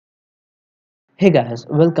Hey guys,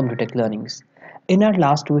 welcome to Tech Learnings. In our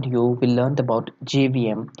last video, we learned about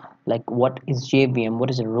JVM, like what is JVM, what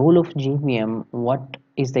is the role of JVM, what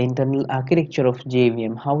is the internal architecture of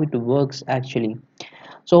JVM, how it works actually.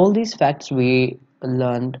 So all these facts we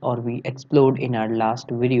learned or we explored in our last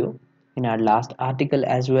video, in our last article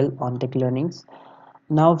as well on Tech Learnings.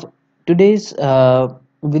 Now today's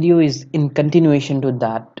video is in continuation to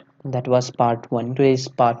that. That was part 1. Today's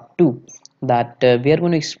part 2, that we are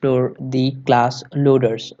going to explore the class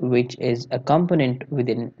loaders, which is a component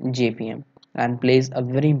within JVM and plays a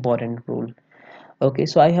very important role. Okay,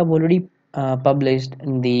 so I have already published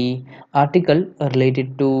the article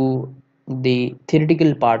related to the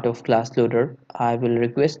theoretical part of class loader. I will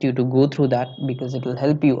request you to go through that because it will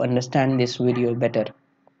help you understand this video better.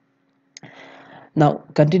 Now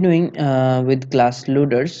continuing with class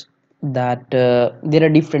loaders, that there are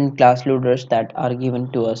different class loaders that are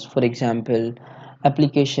given to us. For example,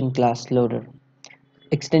 application class loader,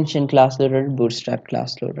 extension class loader, bootstrap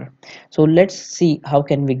class loader. So let's see how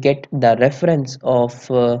can we get the reference of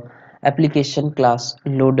application class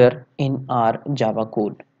loader in our Java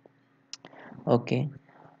code. Okay,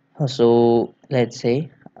 so let's say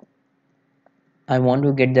I want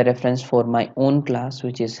to get the reference for my own class,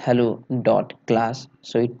 which is hello.class.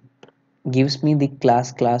 So it gives me the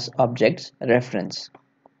class objects reference.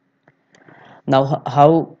 Now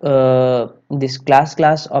how this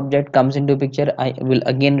class object comes into picture, I will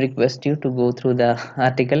again request you to go through the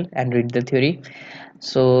article and read the theory.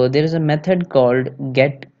 So there is a method called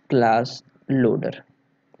get class loader.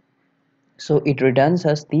 So it returns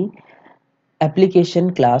us the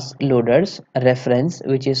application class loaders reference,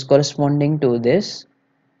 which is corresponding to this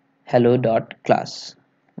hello.class.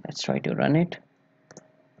 Let's try to run it.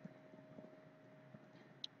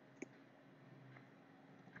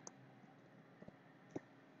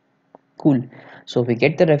 Cool. So we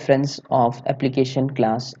get the reference of application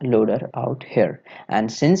class loader out here,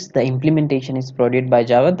 and since the implementation is provided by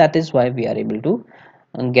Java, that is why we are able to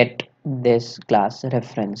get this class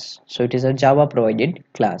reference. So it is a Java provided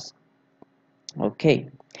class. Okay,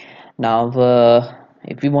 now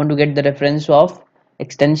if we want to get the reference of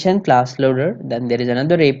extension class loader, then there is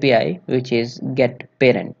another API which is get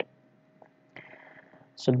parent.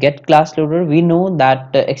 So get class loader, we know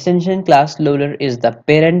that extension class loader is the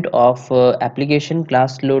parent of application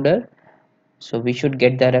class loader. So we should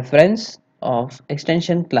get the reference of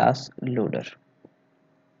extension class loader.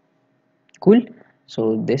 Cool.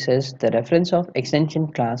 So this is the reference of extension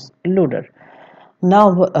class loader.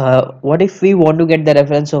 Now what if we want to get the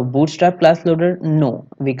reference of bootstrap class loader? No,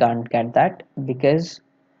 we can't get that because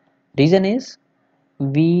reason is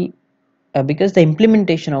we because the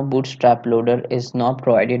implementation of bootstrap loader is not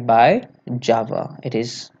provided by Java. It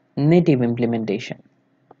is native implementation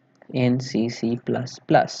in C++.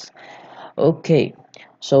 Okay,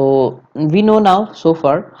 so we know now so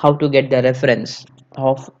far how to get the reference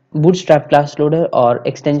of bootstrap class loader or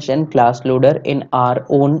extension class loader in our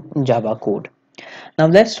own Java code. Now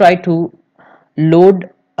let's try to load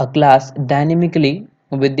a class dynamically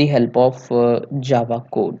with the help of Java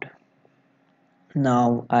code.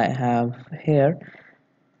 Now I have here,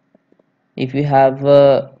 if you have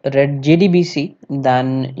read JDBC,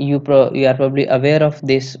 then you are probably aware of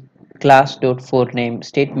this Class.forName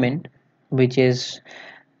statement, which is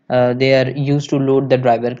they are used to load the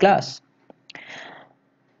driver class.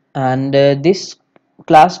 And this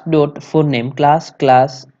Class.forName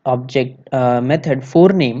class object method for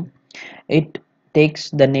name, it takes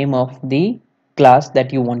the name of the class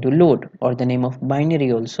that you want to load, or the name of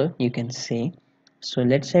binary also you can say. So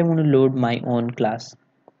let's say I want to load my own class,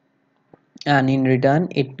 and in return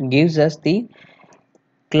it gives us the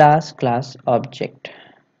class object.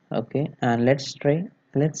 Okay, and let's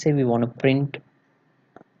say we want to print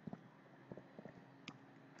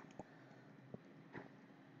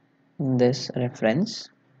this reference.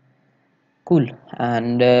 Cool.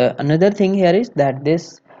 And another thing here is that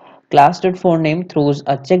this class.forName throws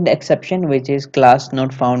a checked exception, which is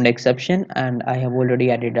ClassNotFoundException, and I have already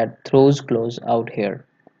added a throws clause out here.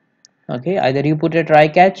 Okay, either you put a try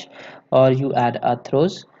catch or you add a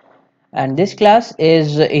throws. And this class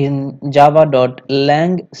is in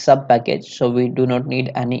java.lang subpackage, so we do not need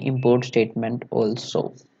any import statement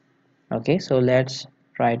also. Okay, so let's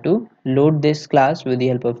try to load this class with the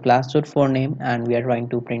help of class.forName, and we are trying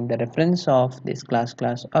to print the reference of this class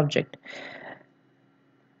object.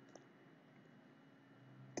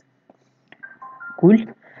 Cool.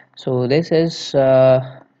 So this is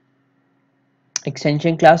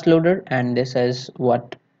extension class loader, and this is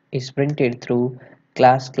what is printed through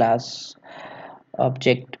class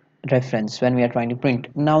object reference when we are trying to print.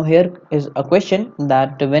 Now here is a question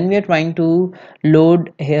that when we are trying to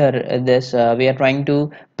load here this we are trying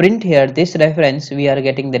to print here this reference, we are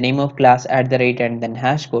getting the name of class at the rate and then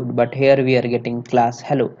hash code, but here we are getting class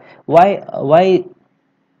hello. Why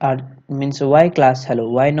are means why class hello,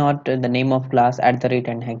 why not the name of class at the rate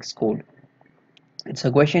and hex code? It's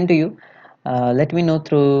a question to you. Let me know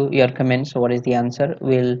through your comments what is the answer.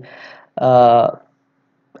 Uh,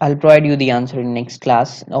 I'll provide you the answer in next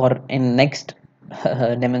class or in next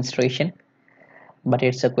demonstration, but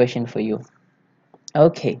it's a question for you.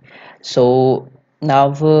 Okay, so now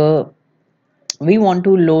we want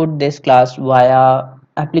to load this class via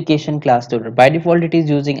application class loader. By default it is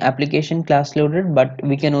using application class loader, but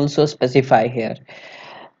we can also specify here.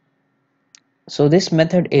 So this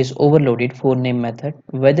method is overloaded for name method,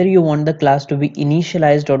 whether you want the class to be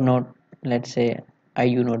initialized or not. Let's say I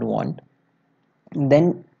do not want,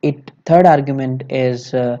 then it third argument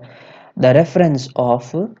is the reference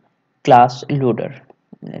of class loader.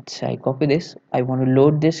 Let's say I copy this, I want to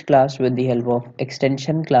load this class with the help of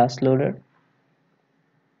extension class loader,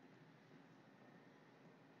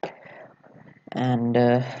 and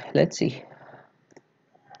let's see,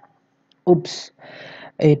 oops,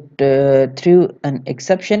 it threw an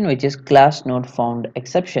exception which is class not found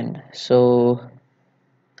exception. So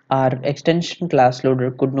our extension class loader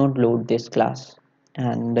could not load this class.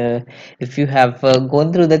 And if you have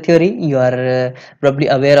gone through the theory, you are probably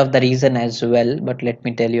aware of the reason as well, but let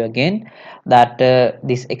me tell you again that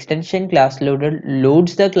this extension class loader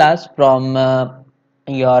loads the class from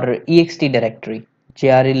your ext directory,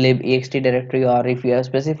 grlib ext directory, or if you have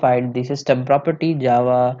specified the system property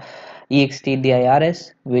java ext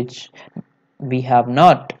dirs, which we have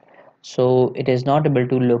not, so it is not able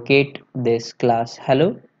to locate this class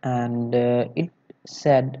hello, and it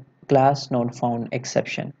said class not found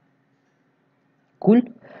exception. Cool.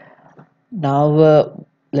 Now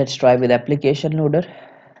let's try with application loader.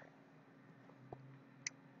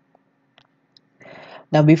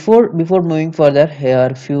 Now before moving further, here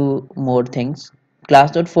are few more things.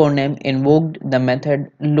 Class.forName invoked the method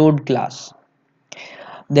load class.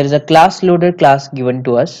 There is a class loader class given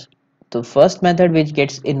to us. The first method which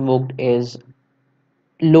gets invoked is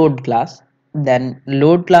load class. Then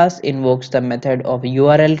load class invokes the method of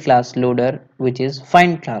URL class loader, which is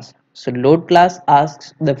find class. So load class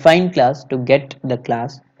asks the find class to get the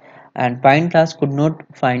class, and find class could not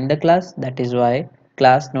find the class, that is why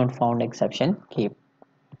class not found exception came.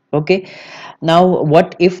 Okay, now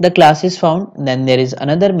what if the class is found? Then there is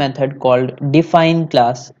another method called define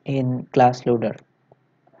class in class loader.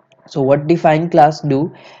 So what define class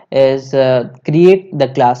do is create the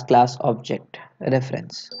class object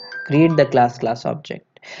reference, create the class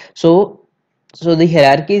object. So the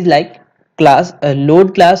hierarchy is like class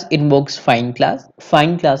load class invokes find class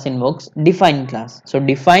invokes define class. So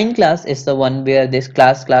define class is the one where this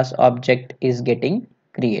class object is getting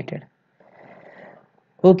created.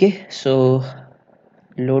 Okay, so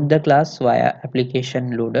load the class via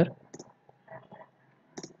application loader.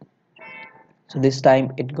 So this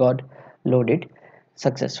time it got loaded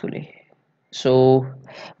successfully. So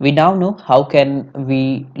we now know how can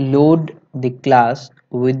we load the class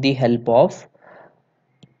with the help of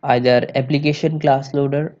either application class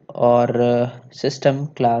loader or system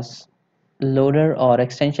class loader or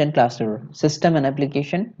extension class loader. System and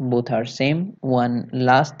application both are same. One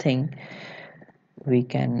last thing, we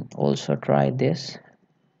can also try this,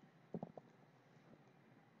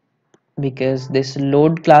 because this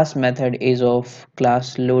load class method is of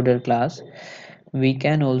class loader class. We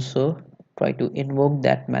can also try to invoke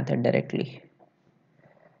that method directly.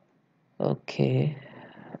 Okay,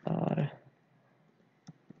 or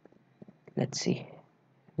let's see,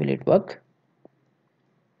 will it work?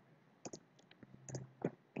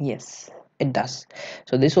 Yes, it does.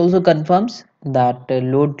 So this also confirms that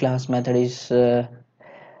load class method is the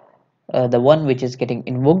one which is getting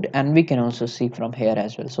invoked, and we can also see from here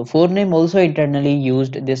as well. So forName also internally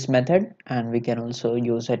used this method, and we can also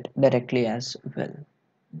use it directly as well.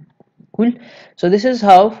 Cool. So this is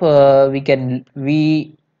how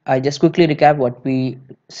we I just quickly recap what we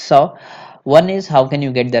saw. One is how can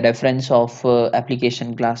you get the reference of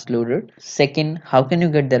application class loader. Second, how can you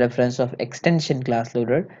get the reference of extension class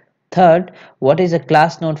loader. Third, what is a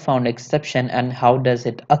class not found exception and how does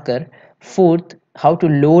it occur. Fourth, how to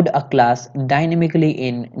load a class dynamically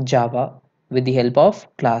in Java with the help of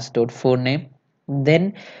class.forName.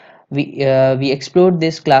 Then we explored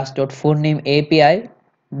this class.forName API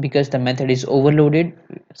because the method is overloaded.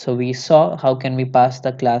 So we saw how can we pass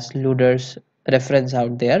the class loaders reference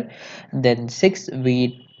out there. Then six,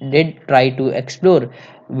 we did try to explore.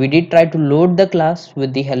 We did try to load the class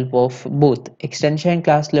with the help of both extension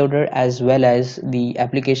class loader as well as the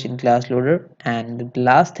application class loader. And the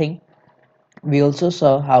last thing, we also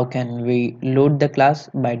saw how can we load the class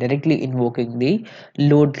by directly invoking the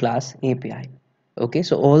load class API. Okay,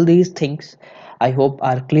 so all these things I hope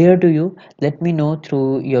are clear to you. Let me know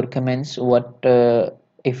through your comments what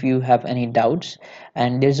if you have any doubts.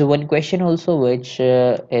 And there's one question also which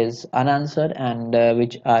is unanswered, and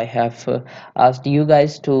which I have asked you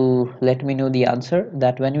guys to let me know the answer,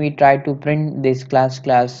 that when we try to print this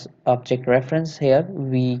class object reference here,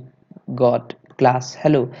 we got class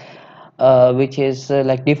hello, which is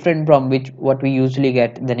like different from which what we usually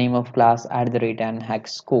get the name of class at the rate and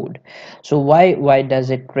hex code. So why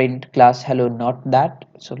does it print class hello, not that?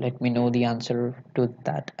 So let me know the answer to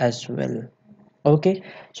that as well. Okay,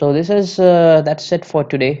 so this is that's it for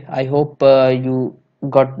today. I hope you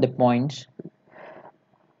got the points.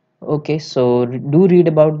 Okay, so do read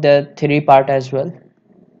about the theory part as well.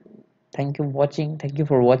 Thank you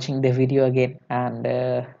for watching the video again,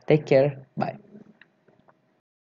 and take care. Bye.